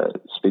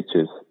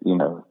speeches,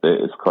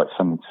 it's quite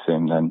funny to see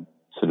him then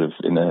sort of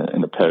in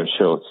a pair of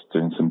shorts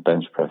doing some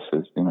bench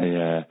presses.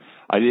 Yeah,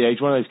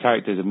 he's one of those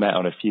characters I've met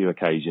on a few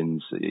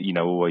occasions.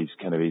 Always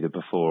kind of either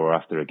before or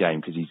after a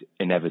game, because he's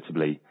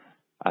inevitably,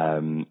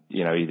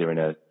 either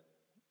in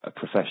a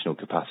professional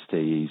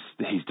capacity,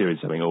 he's doing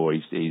something, or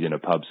he's in a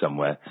pub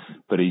somewhere.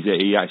 But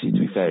he actually, to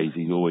be fair,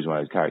 he's always one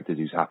of those characters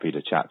who's happy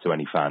to chat to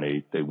any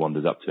fan who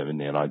wanders up to him, isn't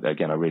he? And I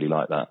really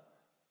like that.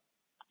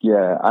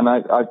 Yeah, and I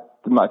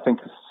think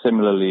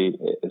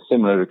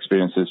similar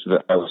experiences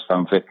that I always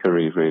found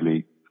Vickery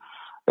really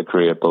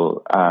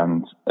agreeable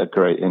and a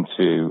great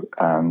interview,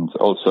 and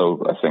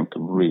also I think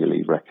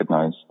really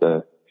recognised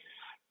the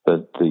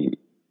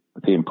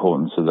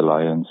importance of the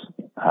Lions,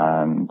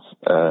 and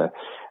a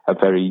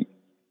very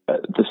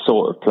the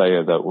sort of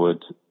player that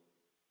would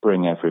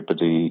bring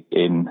everybody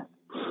in.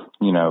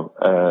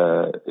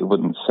 It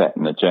wouldn't set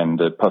an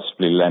agenda.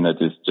 Possibly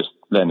Leonard is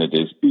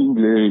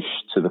English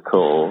to the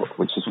core,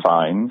 which is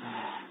fine,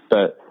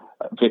 but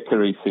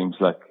Vickery seems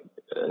like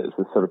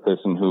the sort of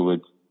person who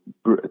would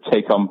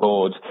take on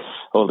board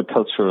all the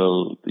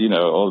cultural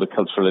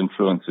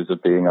influences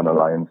of being on a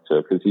Lions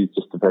tour, because he's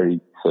just a very,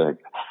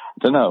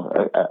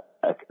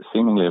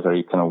 seemingly a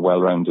very kind of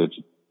well-rounded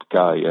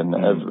guy, and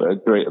a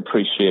great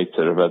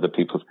appreciator of other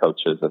people's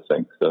cultures, I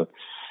think. So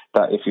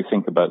that, if you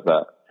think about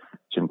that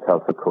Jim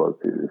Telfer quote,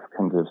 is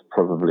kind of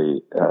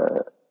probably,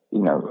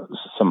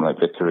 someone like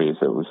Vickery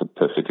was a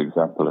perfect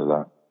example of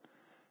that.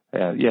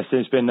 Yes,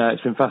 it's been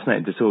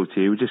fascinating to talk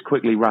to you. We'll just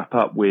quickly wrap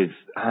up with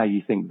how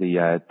you think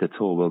the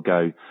tour will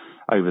go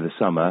over the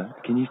summer.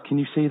 Can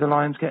you see the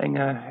Lions getting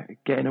a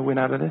win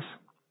out of this?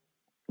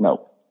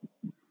 No.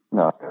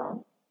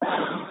 3-0.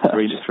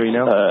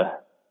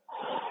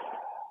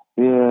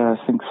 Yeah,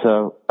 I think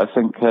so. I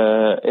think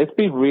it'd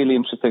be really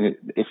interesting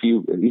if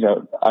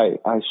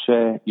I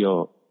share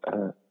your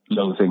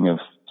loathing of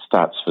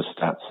stats for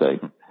stats'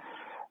 sake.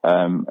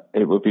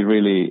 It would be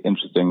really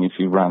interesting if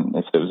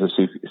there was a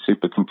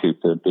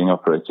supercomputer being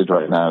operated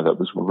right now that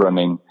was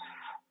running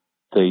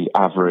the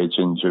average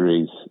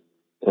injuries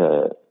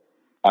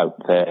out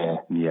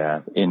there.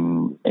 Yeah.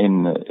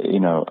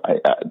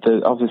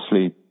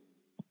 Obviously,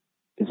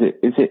 is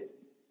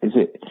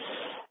it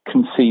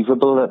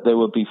conceivable that there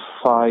would be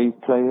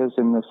 5 players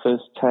in the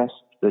first test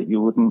that you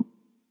wouldn't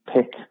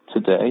pick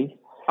today?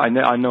 I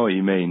know what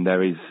you mean.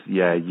 There is,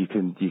 you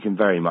can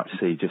very much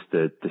see just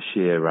the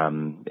sheer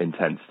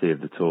intensity of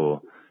the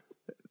tour,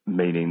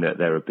 meaning that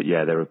there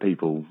are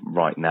people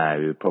right now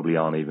who probably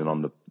aren't even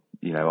on the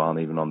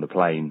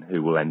plane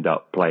who will end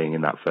up playing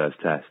in that first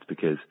test,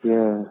 because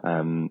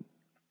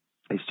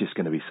it's just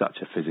going to be such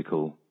a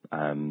physical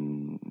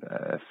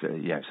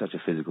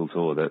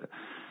tour that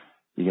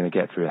you're going to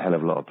get through a hell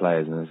of a lot of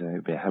players, and there's going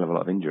to be a hell of a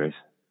lot of injuries.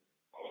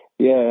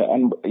 Yeah,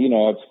 and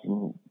I've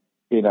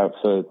been out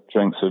for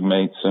drinks with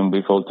mates, and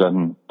we've all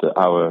done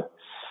our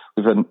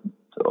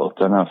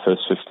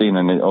first 15,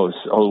 and it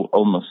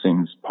almost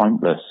seems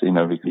pointless,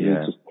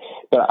 because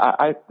but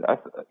I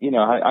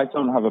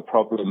don't have a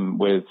problem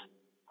with.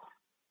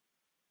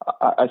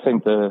 I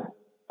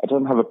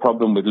don't have a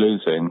problem with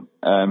losing.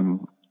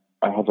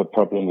 I have a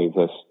problem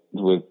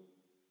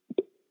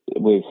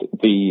with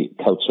the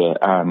culture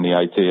and the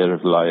idea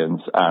of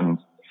Lions, and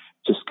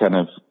just kind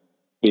of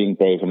being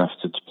brave enough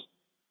to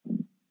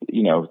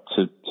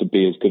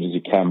be as good as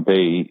you can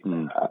be,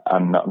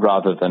 and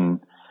rather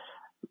than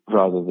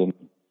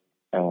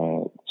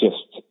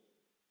just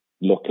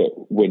look at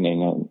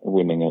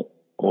winning at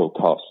all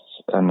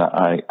costs. And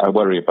I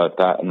worry about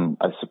that, and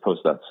I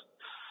suppose that's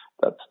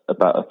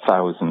about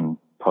 1,000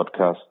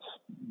 podcasts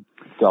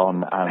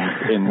gone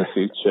and in the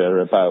future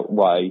about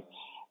why.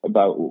 I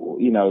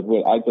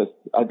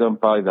don't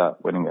buy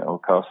that winning at all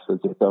costs.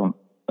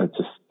 I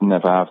just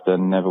never have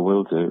done, never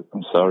will do.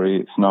 I'm sorry.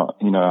 It's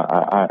not,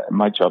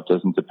 my job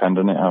doesn't depend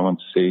on it. I want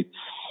to see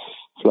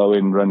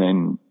flowing,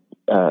 running,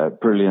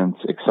 brilliant,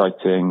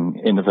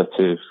 exciting,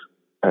 innovative,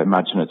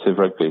 imaginative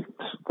rugby.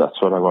 That's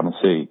what I want to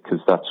see,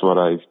 because that's what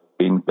I've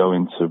been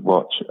going to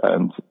watch.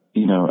 And,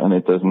 and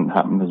it doesn't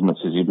happen as much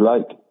as you'd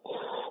like,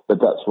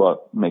 but that's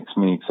what makes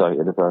me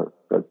excited about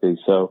rugby.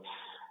 So,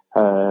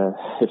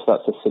 if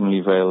that's a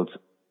thinly veiled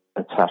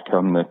attack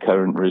on the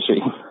current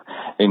regime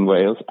in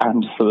Wales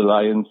and for the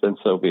Lions, then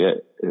so be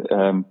it.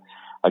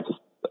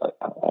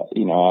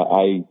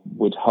 I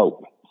would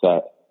hope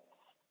that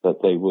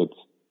they would,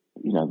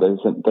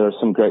 there are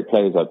some great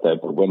players out there,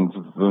 but when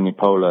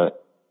Vunipola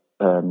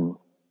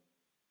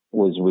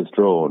was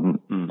withdrawn,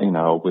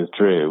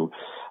 withdrew,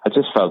 I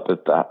just felt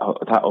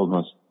that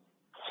almost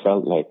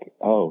felt like,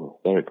 oh,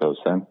 there it goes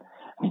then.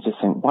 And you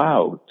just think,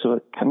 wow, so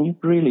can you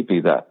really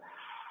be that?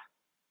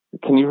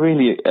 Can you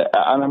really?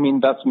 And I mean,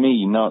 that's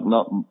me. Not.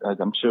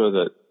 I'm sure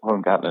that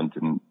Warren Gatland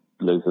didn't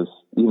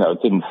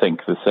didn't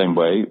think the same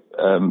way.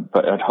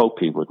 But I'd hope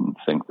he wouldn't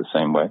think the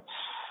same way.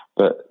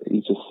 But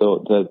he just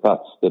thought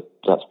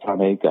that's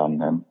plan A gone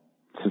then,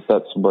 because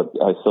that's what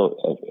I thought.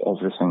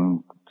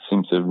 Everything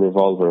seemed to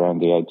revolve around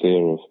the idea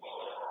of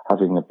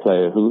having a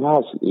player who's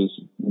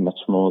much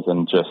more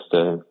than just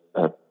a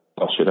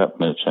wash it up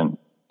merchant.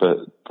 But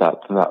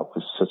that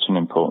was such an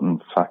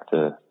important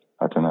factor.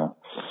 I don't know.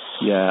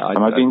 Yeah.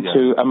 Am I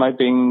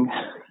being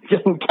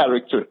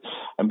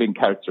I'm being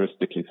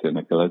characteristically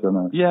cynical. I don't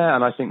know. Yeah,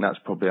 and I think that's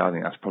probably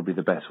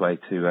the best way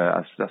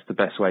to that's the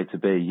best way to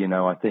be. You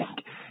know, I think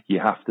you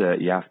have to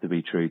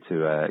be true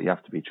to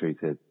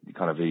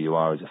kind of who you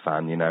are as a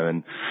fan. You know,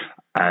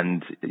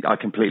 and I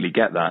completely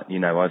get that. You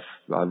know,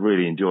 I've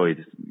really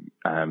enjoyed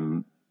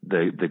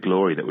the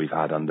glory that we've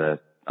had under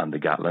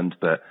Gatland,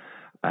 but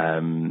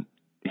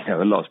you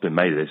know, a lot's been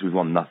made of this. We've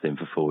won nothing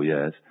for 4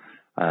 years.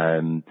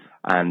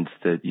 And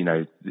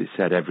it's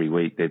said every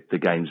week that the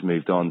game's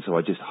moved on. So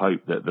I just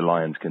hope that the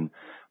Lions can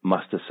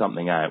muster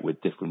something out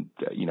with different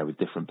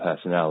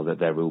personnel, that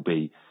there will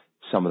be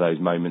some of those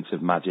moments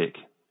of magic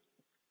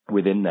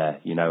within there.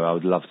 You know, I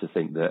would love to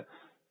think that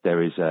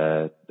there is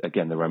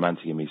again, the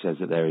romantic in me says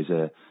that there is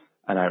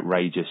an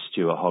outrageous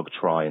Stuart Hogg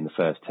try in the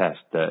first test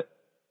that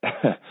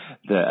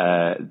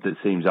that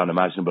seems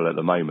unimaginable at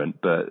the moment,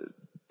 but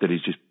that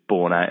is just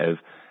born out of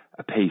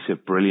a piece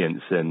of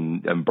brilliance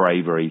and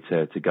bravery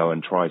to go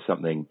and try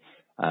something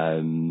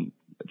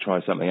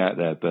out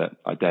there. But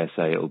I dare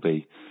say it'll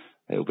be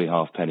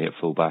Halfpenny at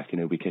full-back and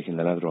he'll be kicking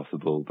the leather off the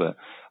ball. But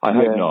I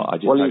hope not. I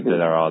just hope that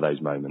there are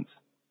those moments.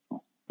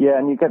 Yeah,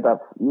 and you get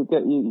that.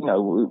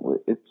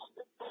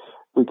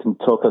 We can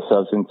talk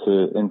ourselves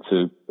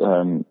into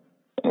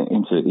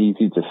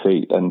easy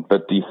defeat.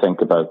 But do you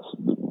think about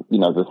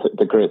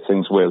the great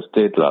things Wales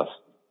did last?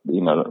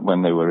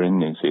 When they were in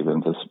New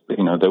Zealand,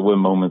 there were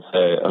moments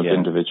there of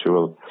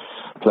individual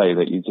play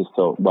that you just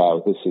thought,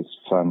 wow, this is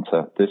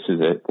fantastic. This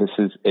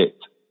is it.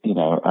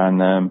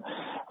 And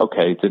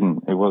okay,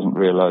 it wasn't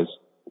realised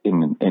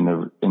in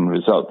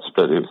results,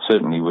 but it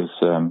certainly was.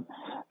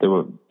 There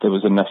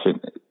was enough.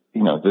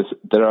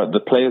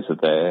 The players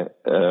are there.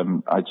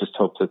 I just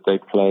hope that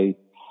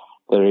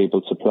they're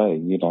able to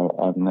play.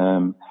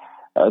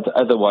 And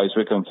otherwise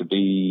we're going to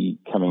be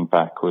coming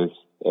back with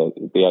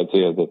the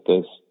idea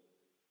that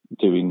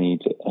do we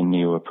need a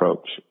new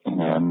approach?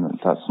 And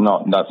that's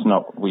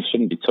not. We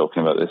shouldn't be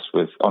talking about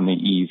this on the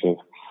eve of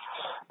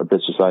a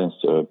British Lions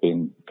tour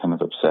being kind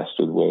of obsessed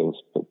with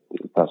Wales, but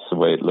that's the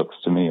way it looks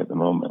to me at the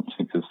moment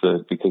because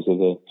of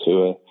the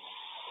tour.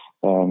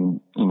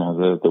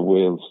 The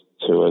Wales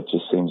tour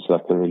just seems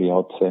like a really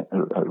odd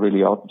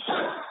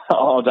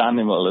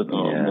animal at the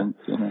moment.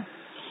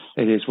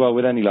 It is. Well,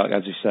 with any luck,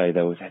 as you say,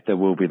 there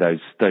will be those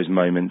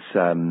moments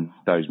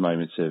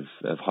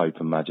of hope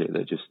and magic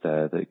that just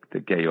that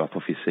get you up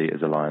off your seat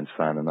as a Lions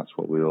fan, and that's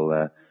what we all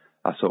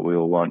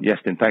want.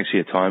 Iestyn, thanks for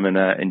your time, and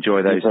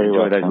enjoy those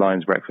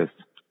Lions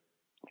breakfasts.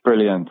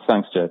 Brilliant.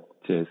 Thanks, Jed.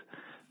 Cheers.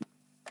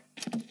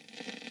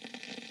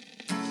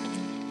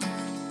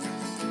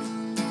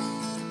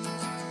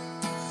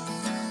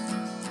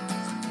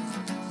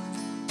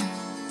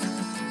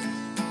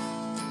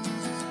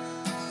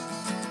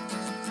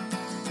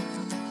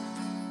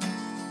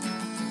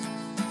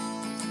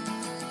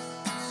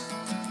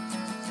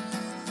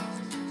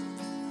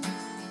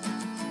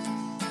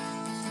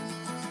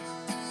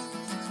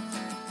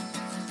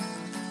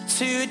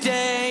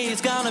 Today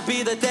is gonna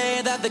be the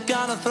day that they're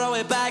gonna throw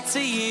it back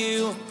to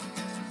you.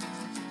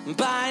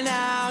 By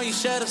now you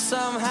should have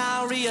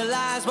somehow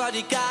realized what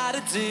you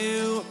gotta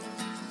do.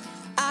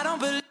 I don't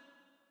believe.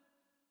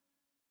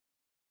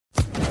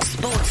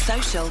 Sports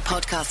Social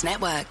Podcast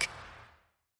Network.